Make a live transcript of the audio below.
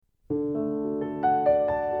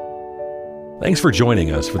Thanks for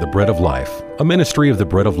joining us for the Bread of Life, a ministry of the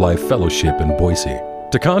Bread of Life Fellowship in Boise.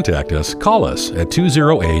 To contact us, call us at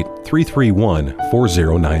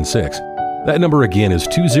 208-331-4096. That number again is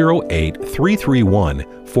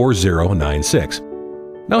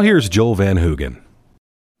 208-331-4096. Now here's Joel Van Hoogen.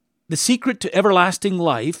 The secret to everlasting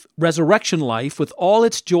life, resurrection life, with all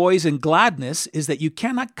its joys and gladness, is that you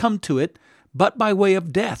cannot come to it but by way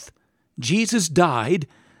of death. Jesus died,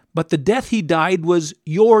 but the death he died was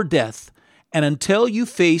your death. And until you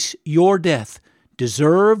face your death,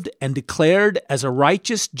 deserved and declared as a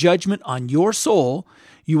righteous judgment on your soul,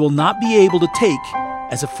 you will not be able to take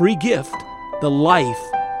as a free gift the life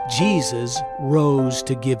Jesus rose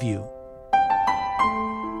to give you.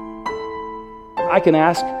 I can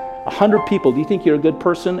ask 100 people, do you think you're a good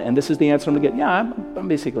person? And this is the answer I'm going to get. Yeah, I'm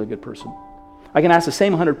basically a good person. I can ask the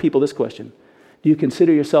same 100 people this question. Do you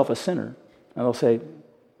consider yourself a sinner? And they'll say,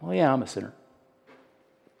 well, yeah, I'm a sinner.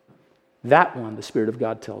 That one, the Spirit of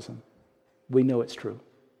God tells them. We know it's true.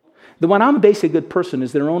 The one, I'm basically a good person,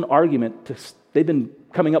 is their own argument. They've been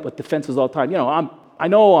coming up with defenses all the time. You know, I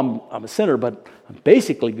know I'm a sinner, but I'm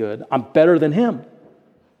basically good. I'm better than him.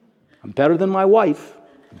 I'm better than my wife.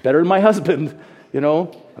 I'm better than my husband. You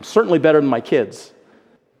know, I'm certainly better than my kids.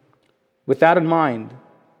 With that in mind,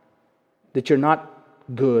 that you're not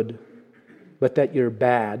good, but that you're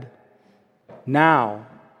bad. Now,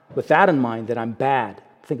 with that in mind, that I'm bad.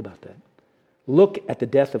 Think about that. Look at the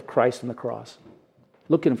death of Christ on the cross.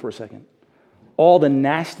 Look at him for a second. All the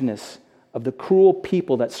nastiness of the cruel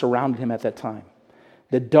people that surrounded him at that time.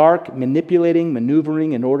 The dark, manipulating,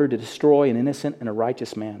 maneuvering in order to destroy an innocent and a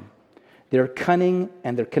righteous man. They're cunning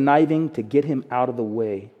and they're conniving to get him out of the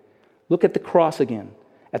way. Look at the cross again,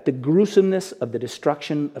 at the gruesomeness of the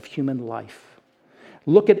destruction of human life.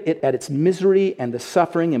 Look at it, at its misery and the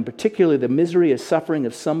suffering, and particularly the misery and suffering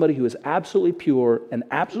of somebody who is absolutely pure and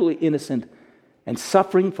absolutely innocent and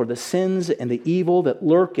suffering for the sins and the evil that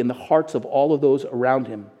lurk in the hearts of all of those around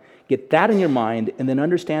him. Get that in your mind and then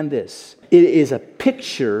understand this. It is a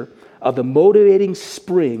picture of the motivating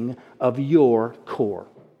spring of your core.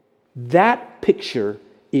 That picture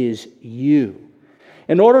is you.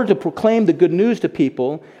 In order to proclaim the good news to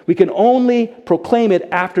people, we can only proclaim it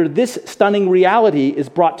after this stunning reality is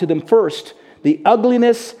brought to them first. The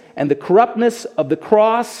ugliness and the corruptness of the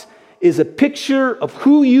cross is a picture of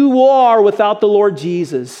who you are without the Lord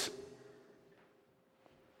Jesus.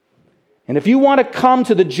 And if you want to come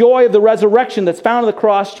to the joy of the resurrection that's found on the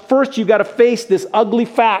cross, first you've got to face this ugly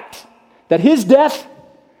fact that his death,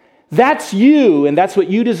 that's you and that's what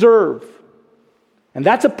you deserve. And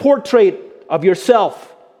that's a portrait of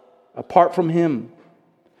yourself apart from him.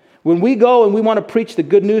 When we go and we want to preach the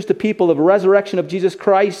good news to people of the resurrection of Jesus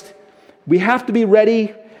Christ, we have to be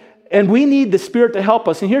ready and we need the Spirit to help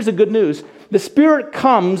us. And here's the good news. The Spirit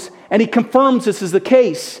comes and he confirms this is the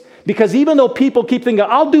case. Because even though people keep thinking,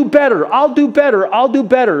 I'll do better, I'll do better, I'll do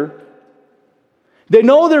better, they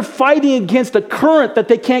know they're fighting against a current that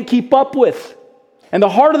they can't keep up with. And the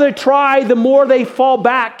harder they try, the more they fall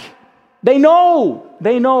back. They know,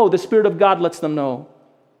 the Spirit of God lets them know.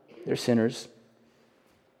 They're sinners.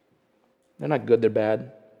 They're not good, they're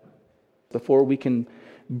bad. Before we can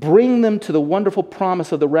bring them to the wonderful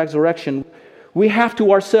promise of the resurrection, we have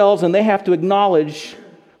to ourselves, and they have to acknowledge,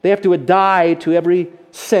 they have to die to every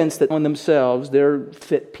sense that in themselves they're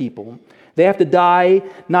fit people. They have to die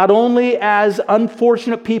not only as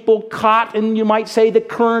unfortunate people caught in, you might say, the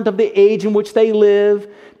current of the age in which they live,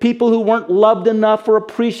 people who weren't loved enough or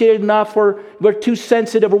appreciated enough or were too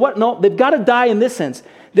sensitive or what. No, they've got to die in this sense.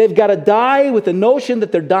 They've got to die with the notion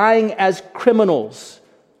that they're dying as criminals,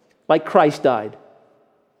 like Christ died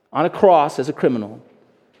on a cross as a criminal.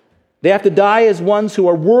 They have to die as ones who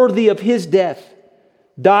are worthy of his death.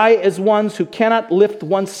 Die as ones who cannot lift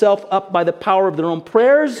oneself up by the power of their own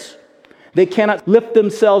prayers. They cannot lift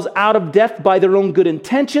themselves out of death by their own good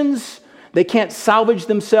intentions. They can't salvage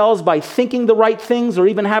themselves by thinking the right things or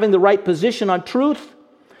even having the right position on truth.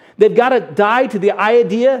 They've got to die to the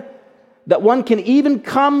idea that one can even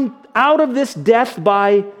come out of this death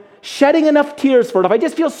by shedding enough tears for it. If I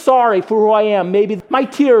just feel sorry for who I am, maybe my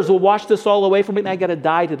tears will wash this all away from me, and I got to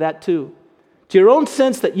die to that too. To your own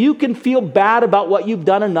sense that you can feel bad about what you've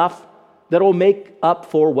done enough that will make up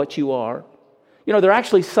for what you are. You know, there are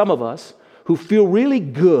actually some of us who feel really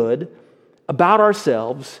good about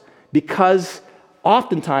ourselves because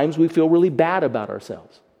oftentimes we feel really bad about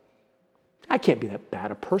ourselves. I can't be that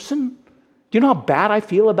bad a person. Do you know how bad I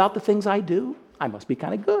feel about the things I do? I must be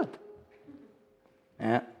kind of good.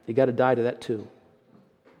 You got to die to that too.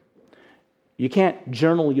 You can't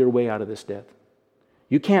journal your way out of this death.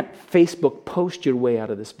 You can't Facebook post your way out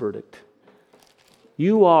of this verdict.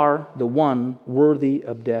 You are the one worthy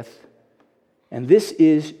of death. And this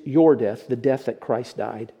is your death, the death that Christ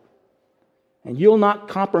died. And you'll not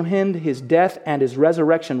comprehend his death and his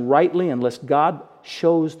resurrection rightly unless God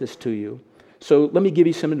shows this to you. So let me give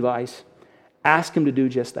you some advice. Ask him to do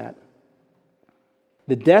just that.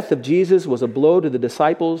 The death of Jesus was a blow to the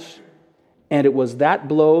disciples, and it was that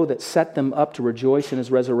blow that set them up to rejoice in his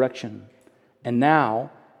resurrection. And now,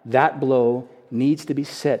 that blow needs to be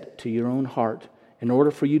set to your own heart in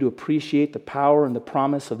order for you to appreciate the power and the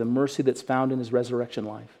promise of the mercy that's found in his resurrection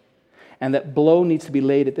life. And that blow needs to be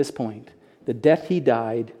laid at this point. The death he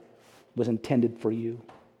died was intended for you.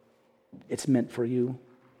 It's meant for you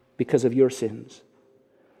because of your sins.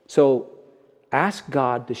 So ask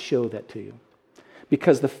God to show that to you.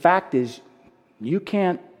 Because the fact is, you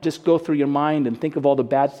can't just go through your mind and think of all the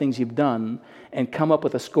bad things you've done and come up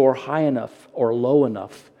with a score high enough or low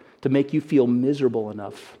enough to make you feel miserable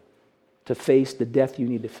enough to face the death you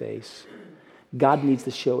need to face. God needs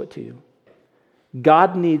to show it to you.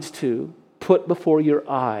 God needs to put before your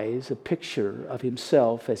eyes a picture of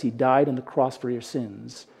himself as he died on the cross for your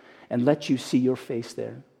sins and let you see your face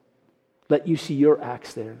there. Let you see your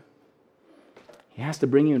acts there. He has to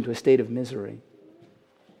bring you into a state of misery.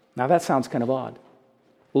 Now that sounds kind of odd.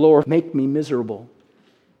 Lord, make me miserable.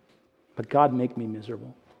 But God, make me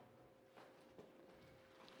miserable.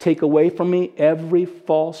 Take away from me every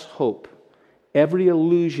false hope, every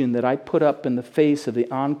illusion that I put up in the face of the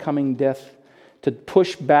oncoming death to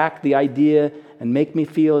push back the idea and make me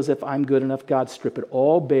feel as if I'm good enough. God, strip it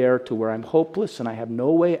all bare to where I'm hopeless and I have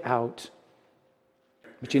no way out.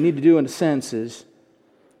 What you need to do in a sense is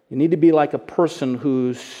you need to be like a person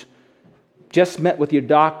who's just met with your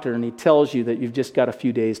doctor and he tells you that you've just got a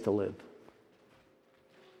few days to live.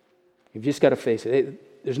 You've just got to face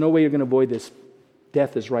it. There's no way you're going to avoid this.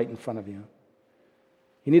 Death is right in front of you.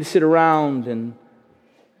 You need to sit around and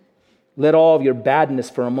let all of your badness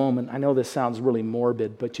for a moment. I know this sounds really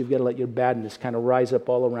morbid, but you've got to let your badness kind of rise up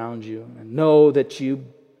all around you and know that you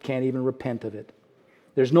can't even repent of it.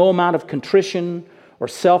 There's no amount of contrition or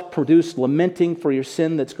self-produced lamenting for your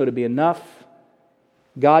sin that's going to be enough.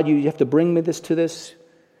 God, you have to bring me to this.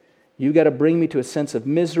 You've got to bring me to a sense of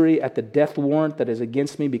misery at the death warrant that is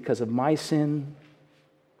against me because of my sin.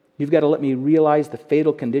 You've got to let me realize the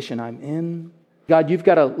fatal condition I'm in. God, you've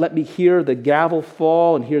got to let me hear the gavel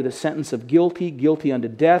fall and hear the sentence of guilty unto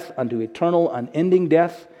death, unto eternal, unending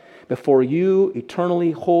death. Before you,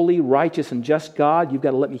 eternally holy, righteous, and just God, you've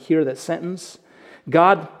got to let me hear that sentence.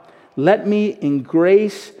 God, let me in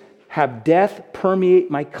grace have death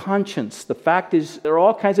permeate my conscience. The fact is, there are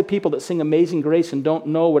all kinds of people that sing Amazing Grace and don't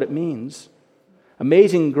know what it means.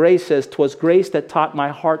 Amazing Grace says, "'Twas grace that taught my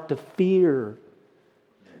heart to fear."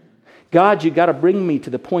 God, you got to bring me to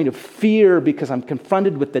the point of fear because I'm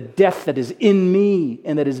confronted with the death that is in me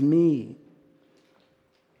and that is me.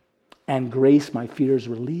 And grace, my fear is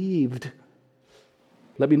relieved.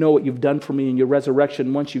 Let me know what you've done for me in your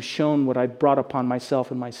resurrection once you've shown what I've brought upon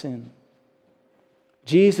myself and my sin.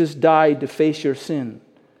 Jesus died to face your sin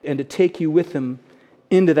and to take you with him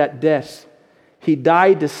into that death. He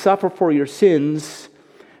died to suffer for your sins,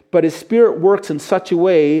 but his Spirit works in such a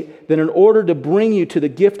way that in order to bring you to the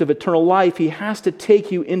gift of eternal life, he has to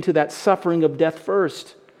take you into that suffering of death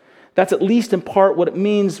first. That's at least in part what it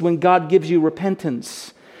means when God gives you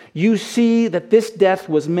repentance. You see that this death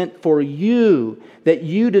was meant for you, that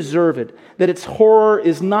you deserve it, that its horror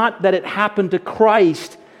is not that it happened to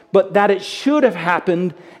Christ, but that it should have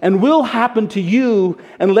happened and will happen to you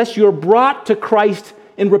unless you're brought to Christ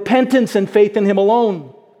in repentance and faith in him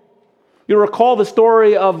alone. You recall the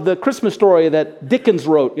story of the Christmas story that Dickens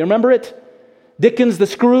wrote. You remember it? Dickens, the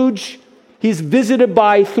Scrooge. He's visited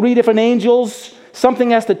by 3 different angels.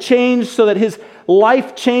 Something has to change so that his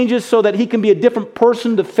life changes so that he can be a different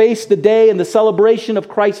person to face the day and the celebration of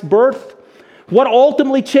Christ's birth. What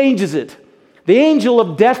ultimately changes it? The angel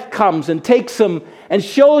of death comes and takes him and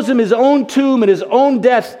shows him his own tomb and his own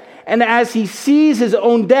death. And as he sees his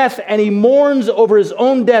own death and he mourns over his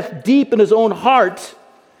own death deep in his own heart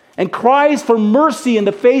and cries for mercy in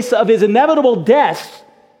the face of his inevitable death,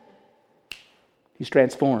 he's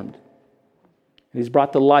transformed. And he's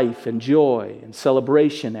brought to life and joy and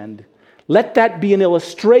celebration. And let that be an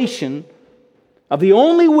illustration of the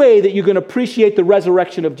only way that you can appreciate the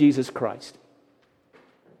resurrection of Jesus Christ.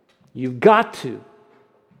 You've got to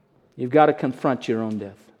confront your own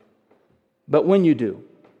death. But when you do,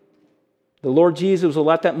 the Lord Jesus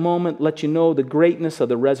will at that moment let you know the greatness of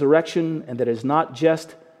the resurrection and that it's not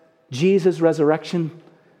just Jesus' resurrection.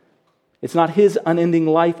 It's not his unending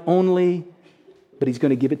life only, but he's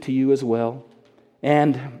going to give it to you as well.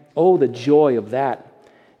 And oh, the joy of that.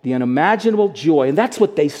 the unimaginable joy. And that's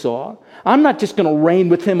what they saw. I'm not just going to reign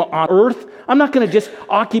with him on earth. I'm not going to just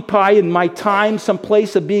occupy in my time some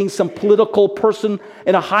place of being some political person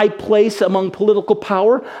in a high place among political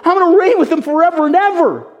power. I'm going to reign with him forever and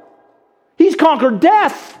ever. He's conquered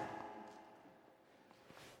death.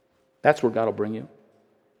 That's where God will bring you.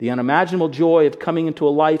 The unimaginable joy of coming into a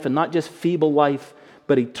life, and not just feeble life,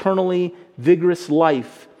 but eternally vigorous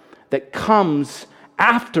life that comes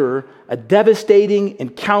after a devastating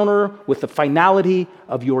encounter with the finality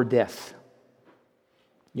of your death.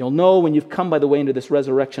 You'll know when you've come, by the way, into this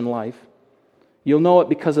resurrection life. You'll know it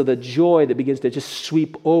because of the joy that begins to just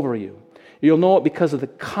sweep over you. You'll know it because of the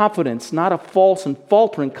confidence, not a false and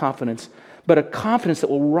faltering confidence, but a confidence that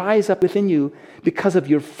will rise up within you because of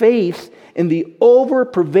your faith in the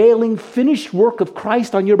over-prevailing finished work of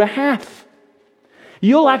Christ on your behalf.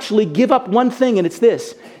 You'll actually give up one thing, and it's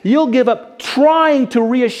this. You'll give up trying to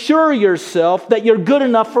reassure yourself that you're good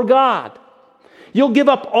enough for God. You'll give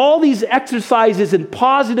up all these exercises in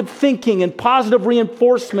positive thinking and positive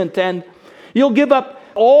reinforcement, and you'll give up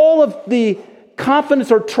all of the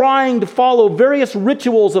confidence or trying to follow various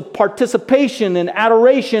rituals of participation and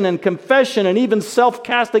adoration and confession and even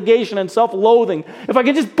self-castigation and self-loathing. If I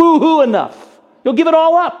could just boo-hoo enough, you'll give it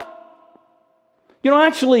all up.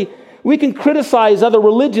 Actually, we can criticize other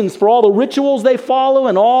religions for all the rituals they follow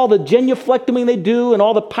and all the genuflecting they do and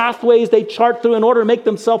all the pathways they chart through in order to make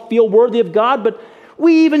themselves feel worthy of God, but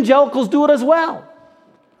we evangelicals do it as well.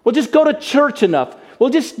 We'll just go to church enough. We'll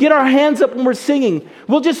just get our hands up when we're singing.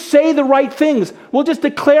 We'll just say the right things. We'll just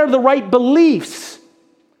declare the right beliefs.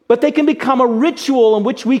 But they can become a ritual in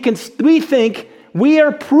which we think we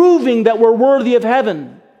are proving that we're worthy of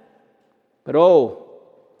heaven. But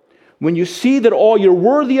when you see that all you're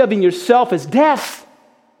worthy of in yourself is death,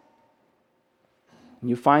 and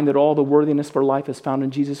you find that all the worthiness for life is found in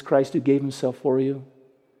Jesus Christ who gave himself for you,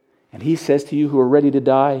 and he says to you who are ready to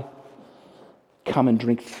die, come and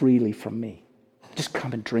drink freely from me. Just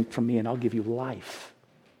come and drink from me and I'll give you life.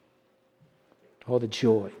 Oh, the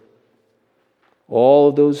joy. All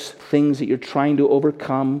of those things that you're trying to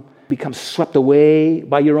overcome become swept away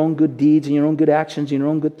by your own good deeds and your own good actions and your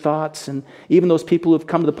own good thoughts. And even those people who have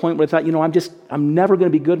come to the point where they thought, I'm never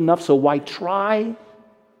going to be good enough, so why try?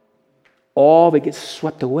 All that gets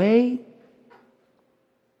swept away.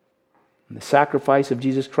 And the sacrifice of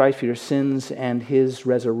Jesus Christ for your sins and his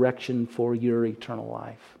resurrection for your eternal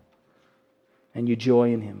life. And you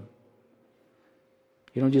joy in him.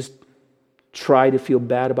 You don't just try to feel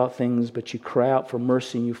bad about things, but you cry out for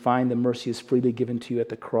mercy and you find that mercy is freely given to you at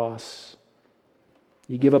the cross.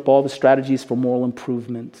 You give up all the strategies for moral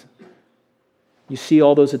improvement. You see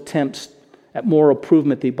all those attempts at moral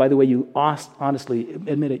improvement that, by the way, you honestly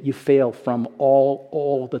admit it, you fail from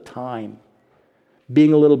all the time.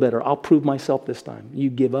 Being a little better, I'll prove myself this time. You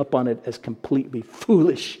give up on it as completely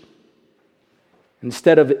foolish.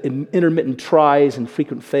 Instead of intermittent tries and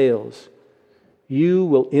frequent fails, you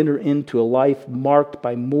will enter into a life marked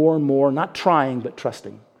by more and more, not trying, but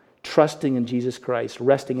trusting. Trusting in Jesus Christ,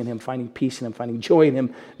 resting in him, finding peace in him, finding joy in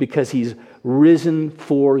him, because he's risen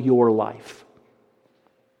for your life.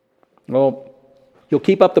 Well, you'll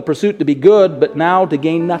keep up the pursuit to be good, but now to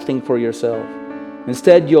gain nothing for yourself.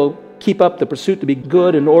 Instead, you'll keep up the pursuit to be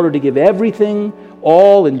good in order to give everything,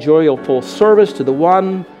 all in joyful service to the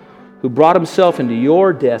one who brought himself into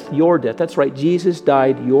your death. That's right, Jesus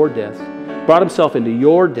died your death. Brought himself into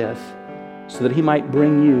your death so that he might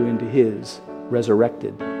bring you into his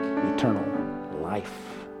resurrected eternal life.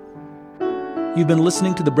 You've been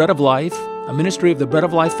listening to The Bread of Life, a ministry of the Bread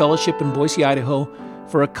of Life Fellowship in Boise, Idaho.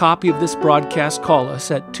 For a copy of this broadcast, call us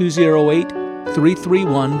at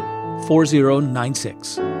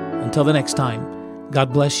 208-331-4096. Until the next time,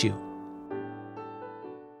 God bless you